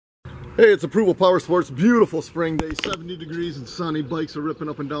Hey, it's Approval Power Sports. Beautiful spring day, 70 degrees and sunny. Bikes are ripping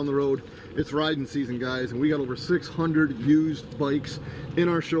up and down the road. It's riding season, guys, and we got over 600 used bikes in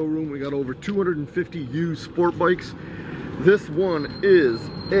our showroom. We got over 250 used sport bikes. This one is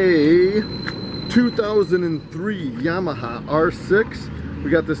a 2003 Yamaha R6.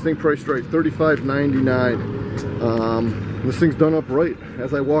 We got this thing priced right, $35.99. This thing's done up right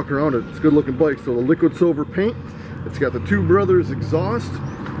as I walk around it. It's a good looking bike. So the liquid silver paint. It's got the Two Brothers exhaust.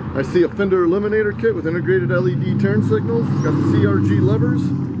 I see a fender eliminator kit with integrated LED turn signals. It's got the CRG levers.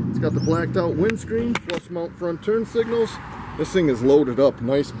 It's got the blacked out windscreen, flush mount front turn signals. This thing is loaded up.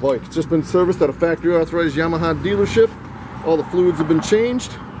 Nice bike. It's just been serviced at a factory authorized Yamaha dealership. All the fluids have been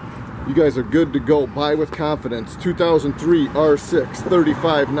changed. You guys are good to go. Buy with confidence. 2003 R6,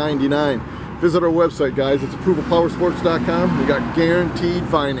 $35.99. Visit our website, guys. It's approvalpowersports.com. We got guaranteed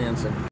financing.